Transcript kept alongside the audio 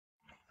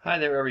Hi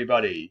there,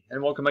 everybody,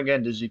 and welcome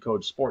again to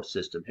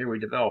ZCodeSystem. Here we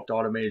developed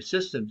automated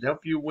systems to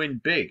help you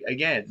win big.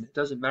 Again, it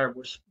doesn't matter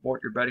what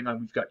sport you're betting on,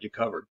 we've got you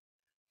covered.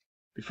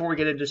 Before we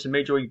get into some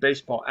Major League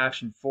Baseball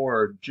action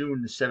for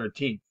June the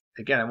 17th,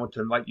 again, I want to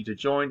invite you to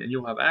join, and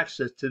you'll have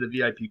access to the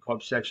VIP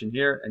Club section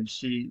here, and you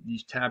see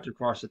these tabs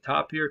across the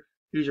top here.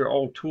 These are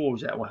all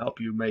tools that will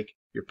help you make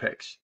your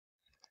picks.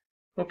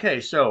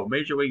 Okay, so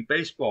Major League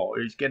Baseball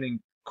is getting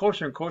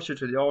closer and closer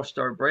to the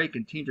All-Star break,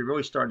 and teams are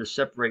really starting to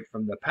separate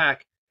from the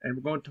pack. And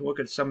we're going to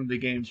look at some of the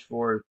games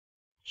for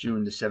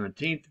June the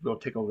 17th. We'll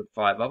take a look at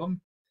 5 of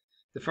them.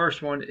 The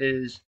first one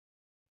is,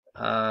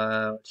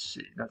 let's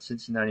see, not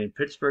Cincinnati and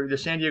Pittsburgh, the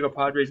San Diego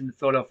Padres and the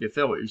Philadelphia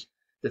Phillies.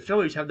 The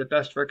Phillies have the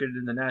best record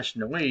in the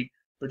National League,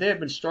 but they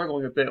have been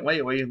struggling a bit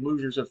lately,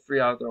 losers of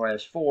 3 out of their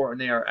last 4, and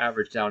they are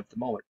average down at the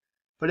moment.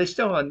 But they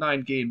still have a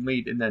 9-game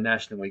lead in the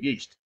National League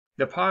East.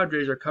 The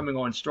Padres are coming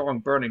on strong,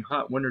 burning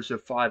hot, winners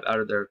of 5 out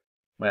of their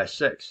last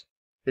 6.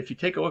 If you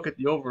take a look at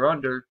the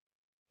over-under,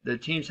 the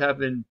teams have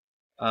been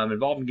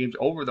involved in games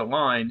over the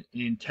line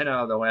in 10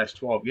 out of the last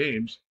 12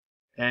 games.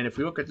 And if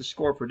we look at the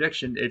score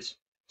prediction, it's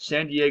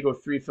San Diego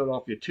 3,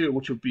 Philadelphia 2,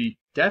 which would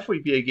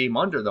definitely be a game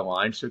under the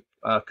line. So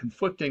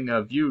conflicting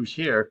views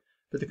here.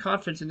 But the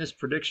confidence in this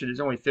prediction is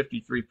only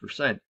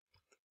 53%.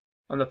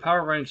 On the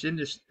power ranks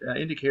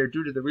indicator,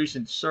 due to the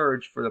recent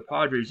surge for the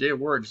Padres, they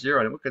were at 0.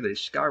 And look at they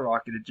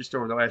skyrocketed just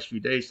over the last few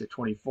days to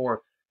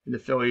 24. And the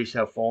Phillies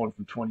have fallen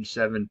from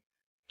 27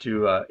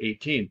 to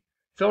 18.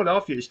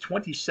 Philadelphia is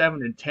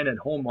 27-10 at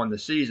home on the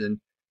season,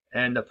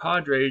 and the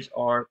Padres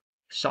are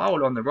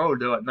solid on the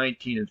road, though, at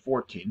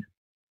 19-14.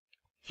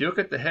 If you look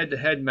at the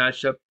head-to-head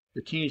matchup,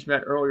 the teams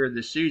met earlier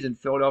this season,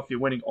 Philadelphia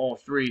winning all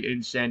 3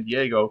 in San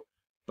Diego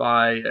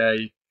by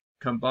a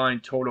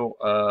combined total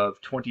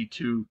of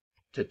 22-10.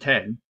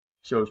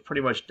 So it's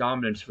pretty much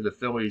dominance for the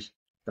Phillies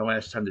the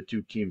last time the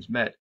two teams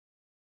met.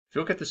 If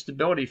you look at the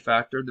stability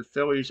factor, the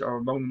Phillies are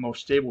among the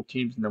most stable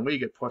teams in the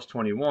league at plus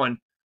 21,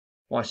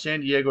 while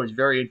San Diego is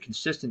very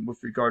inconsistent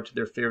with regard to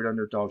their favorite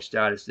underdog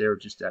status. They're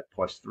just at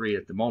plus 3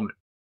 at the moment.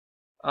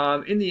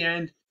 In the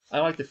end, I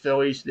like the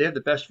Phillies. They have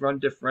the best run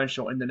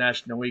differential in the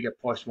National League at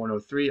plus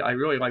 103. I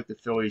really like the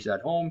Phillies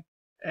at home,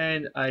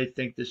 and I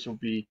think this will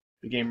be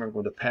the game we're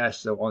going to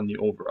pass, though, on the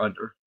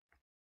over-under.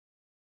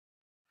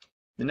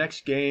 The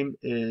next game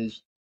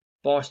is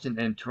Boston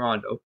and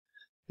Toronto.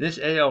 In this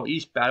AL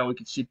East battle, we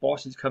can see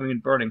Boston's coming in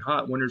burning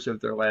hot, winners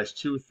of their last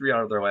 2, 3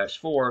 out of their last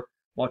 4,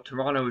 while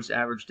Toronto has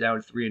averaged down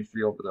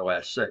 3-3 over their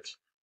last 6.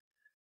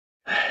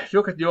 If you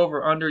look at the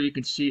over-under, you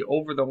can see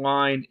over the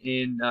line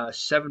in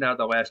 7 out of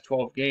the last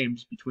 12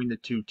 games between the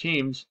two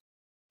teams.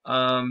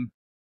 The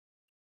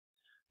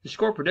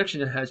score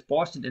prediction has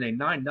Boston in a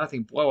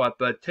 9-0 blowout,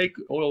 but take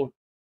a little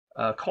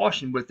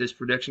caution with this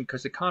prediction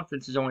because the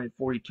confidence is only at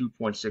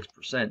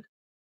 42.6%.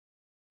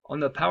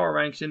 On the power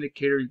ranks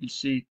indicator, you can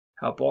see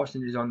how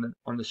Boston is on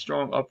the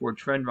strong upward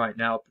trend right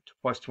now up to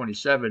plus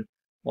 27.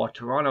 While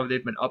Toronto,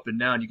 they've been up and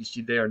down. You can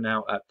see they are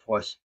now at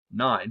plus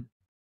 9.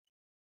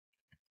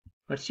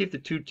 Let's see if the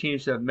two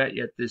teams have met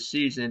yet this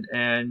season.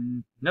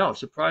 And no,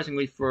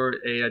 surprisingly for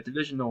a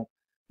divisional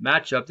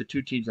matchup, the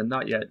two teams have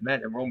not yet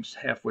met, and we're almost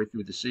halfway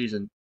through the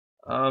season.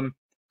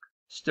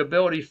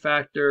 Stability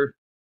factor,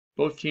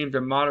 both teams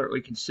are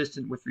moderately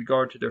consistent with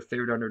regard to their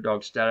favorite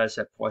underdog status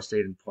at plus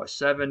 8 and plus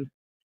 7.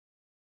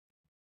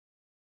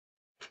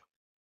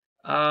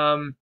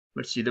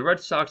 Let's see, the Red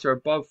Sox are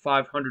above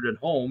 500 at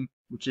home,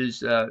 which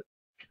is a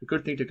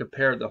good thing to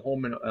compare the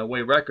home and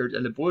away records,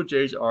 and the Blue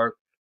Jays are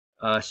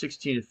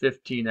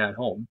 16-15 at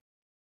home.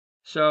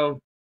 So,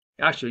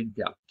 actually,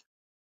 yeah,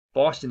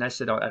 Boston, I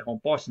said at home,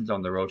 Boston's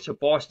on the road. So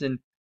Boston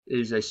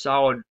is a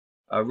solid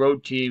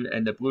road team,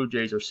 and the Blue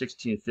Jays are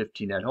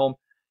 16-15 at home.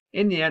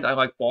 In the end, I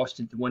like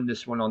Boston to win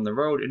this one on the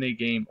road in a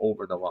game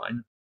over the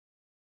line.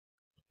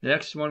 The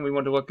next one we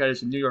want to look at is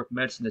the New York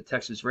Mets and the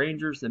Texas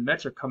Rangers. The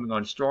Mets are coming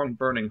on strong,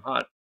 burning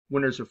hot,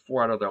 winners of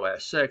 4 out of their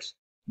last 6.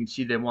 You can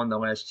see they won the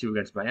last 2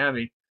 against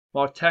Miami,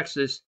 while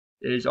Texas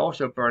is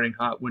also burning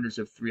hot, winners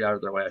of 3 out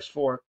of their last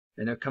 4,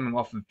 and they're coming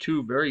off of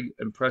 2 very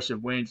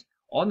impressive wins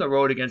on the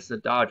road against the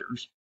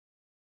Dodgers.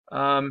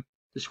 The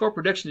score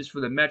prediction is for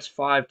the Mets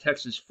 5,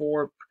 Texas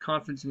 4.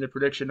 Confidence in the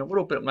prediction a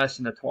little bit less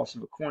than the toss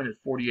of a coin at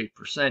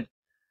 48%.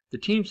 The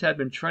teams have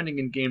been trending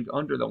in games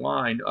under the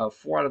line.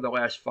 4 out of the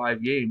last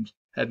 5 games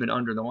have been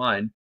under the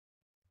line.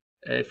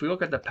 If we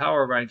look at the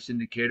power ranks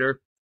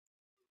indicator,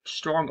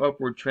 strong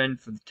upward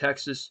trend for the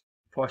Texas,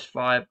 plus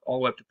 5 all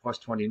the way up to plus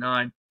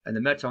 29, and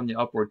the Mets on the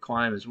upward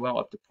climb as well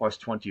up to plus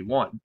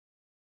 21.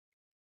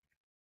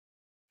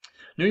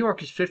 New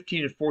York is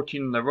 15-14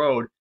 on the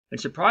road, and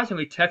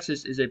surprisingly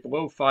Texas is a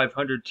below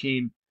 500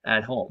 team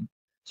at home.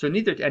 So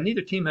neither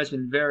team has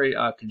been very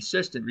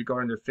consistent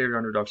regarding their favorite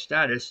underdog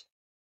status,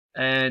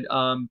 and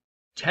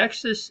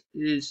Texas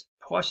is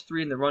plus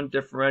 3 in the run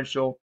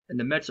differential, and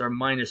the Mets are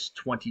minus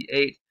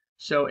 28.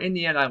 So in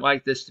the end, I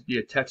like this to be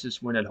a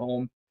Texas win at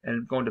home, and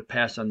I'm going to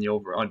pass on the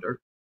over-under.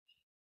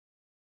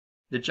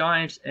 The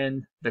Giants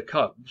and the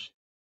Cubs.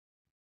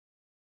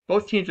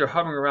 Both teams are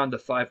hovering around the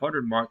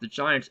 500 mark. The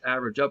Giants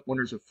average up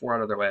winners of 4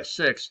 out of their last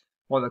 6,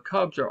 while the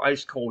Cubs are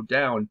ice cold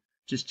down,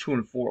 just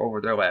 2-4 over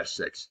their last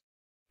 6.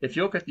 If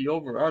you look at the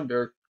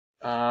over/under,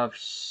 5 out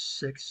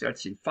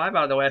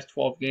of the last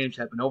 12 games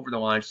have been over the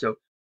line. So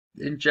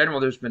in general,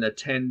 there's been a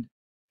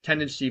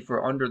tendency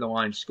for under the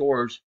line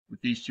scores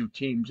with these two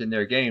teams in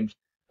their games.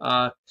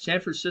 San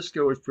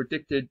Francisco is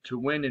predicted to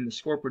win in the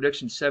score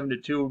prediction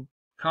 7-2.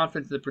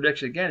 Confidence in the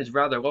prediction again is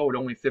rather low at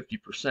only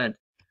 50%.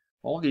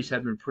 All of these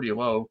have been pretty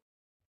low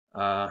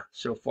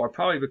so far,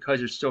 probably because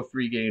there's still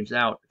 3 games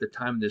out at the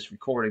time of this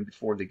recording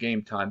before the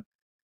game time.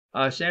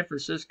 San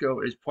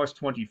Francisco is plus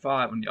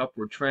 25 on the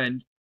upward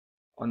trend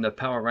on the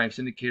power ranks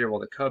indicator, while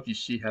the Cubs, you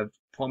see, have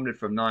plummeted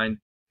from 9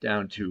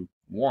 down to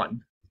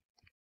 1.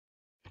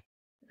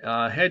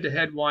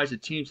 Head-to-head wise, the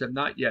teams have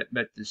not yet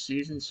met this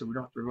season, so we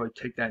don't have to really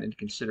take that into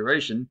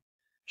consideration.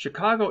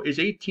 Chicago is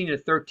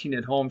 18-13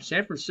 at home.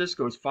 San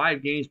Francisco is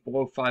 5 games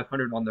below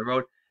 500 on the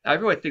road. I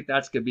really think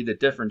that's going to be the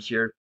difference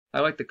here.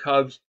 I like the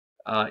Cubs.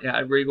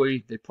 At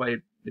Wrigley, they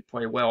play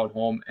well at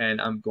home, and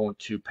I'm going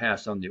to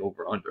pass on the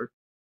over/under.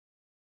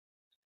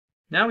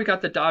 Now we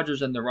got the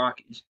Dodgers and the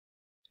Rockies.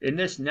 In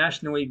this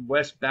National League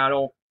West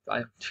battle,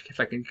 if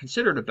I can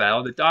consider it a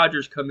battle, the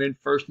Dodgers come in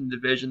first in the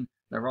division.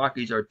 The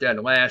Rockies are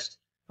dead last.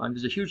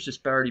 There's a huge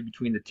disparity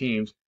between the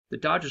teams. The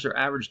Dodgers are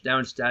average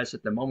down status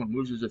at the moment,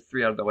 losers of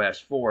 3 out of the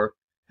last 4.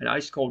 And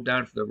ice cold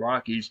down for the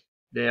Rockies.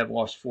 They have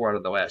lost 4 out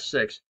of the last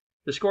 6.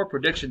 The score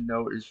prediction,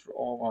 though, is for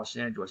all Los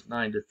Angeles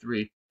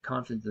 9-3.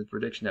 Confidence in the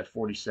prediction at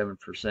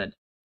 47%.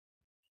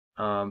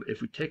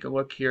 If we take a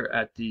look here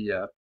at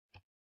the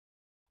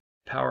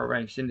power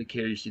ranks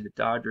indicator, you see the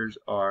Dodgers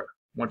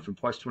went from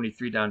plus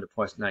 23 down to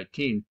plus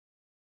 19,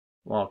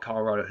 while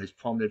Colorado has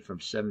plummeted from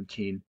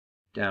 17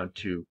 down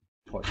to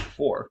plus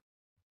 4.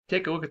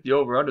 Take a look at the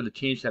over/under. The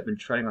teams have been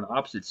trending on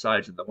opposite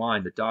sides of the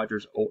line. The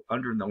Dodgers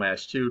under in the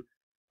last 2,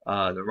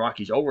 the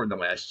Rockies over in the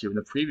last 2. In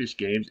the previous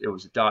games, it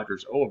was the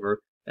Dodgers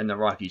over and the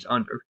Rockies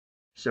under.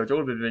 So it's a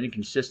little bit of an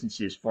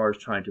inconsistency as far as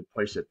trying to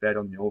place a bet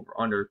on the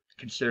over/under,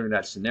 considering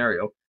that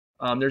scenario.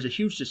 There's a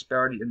huge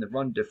disparity in the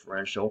run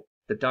differential.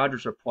 The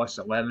Dodgers are plus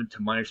 11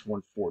 to minus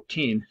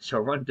 114. So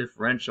run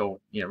differential,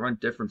 run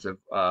difference of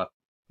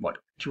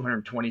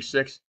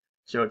 226.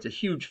 So it's a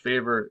huge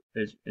favor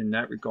in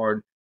that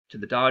regard to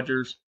the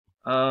Dodgers.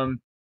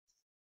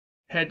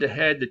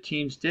 Head-to-head, the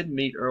teams did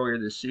meet earlier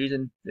this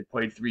season. They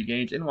played 3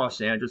 games in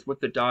Los Angeles, with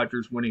the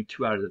Dodgers winning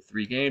 2 out of the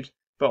 3 games.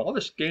 But all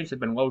the games have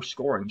been low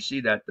scoring. You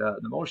see that the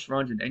most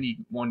runs in any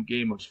one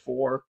game was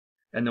 4,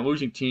 and the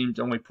losing teams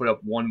only put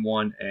up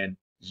 1-1 and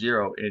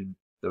 0 in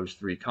those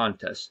 3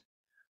 contests.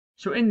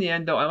 So in the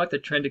end, though, I like the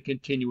trend to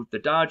continue with the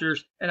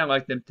Dodgers, and I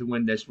like them to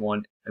win this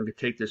one and to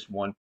take this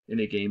one in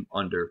a game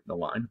under the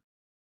line.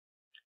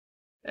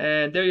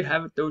 And there you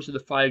have it. Those are the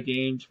 5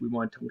 games we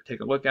want to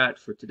take a look at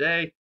for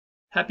today.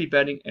 Happy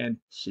betting, and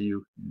see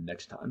you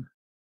next time.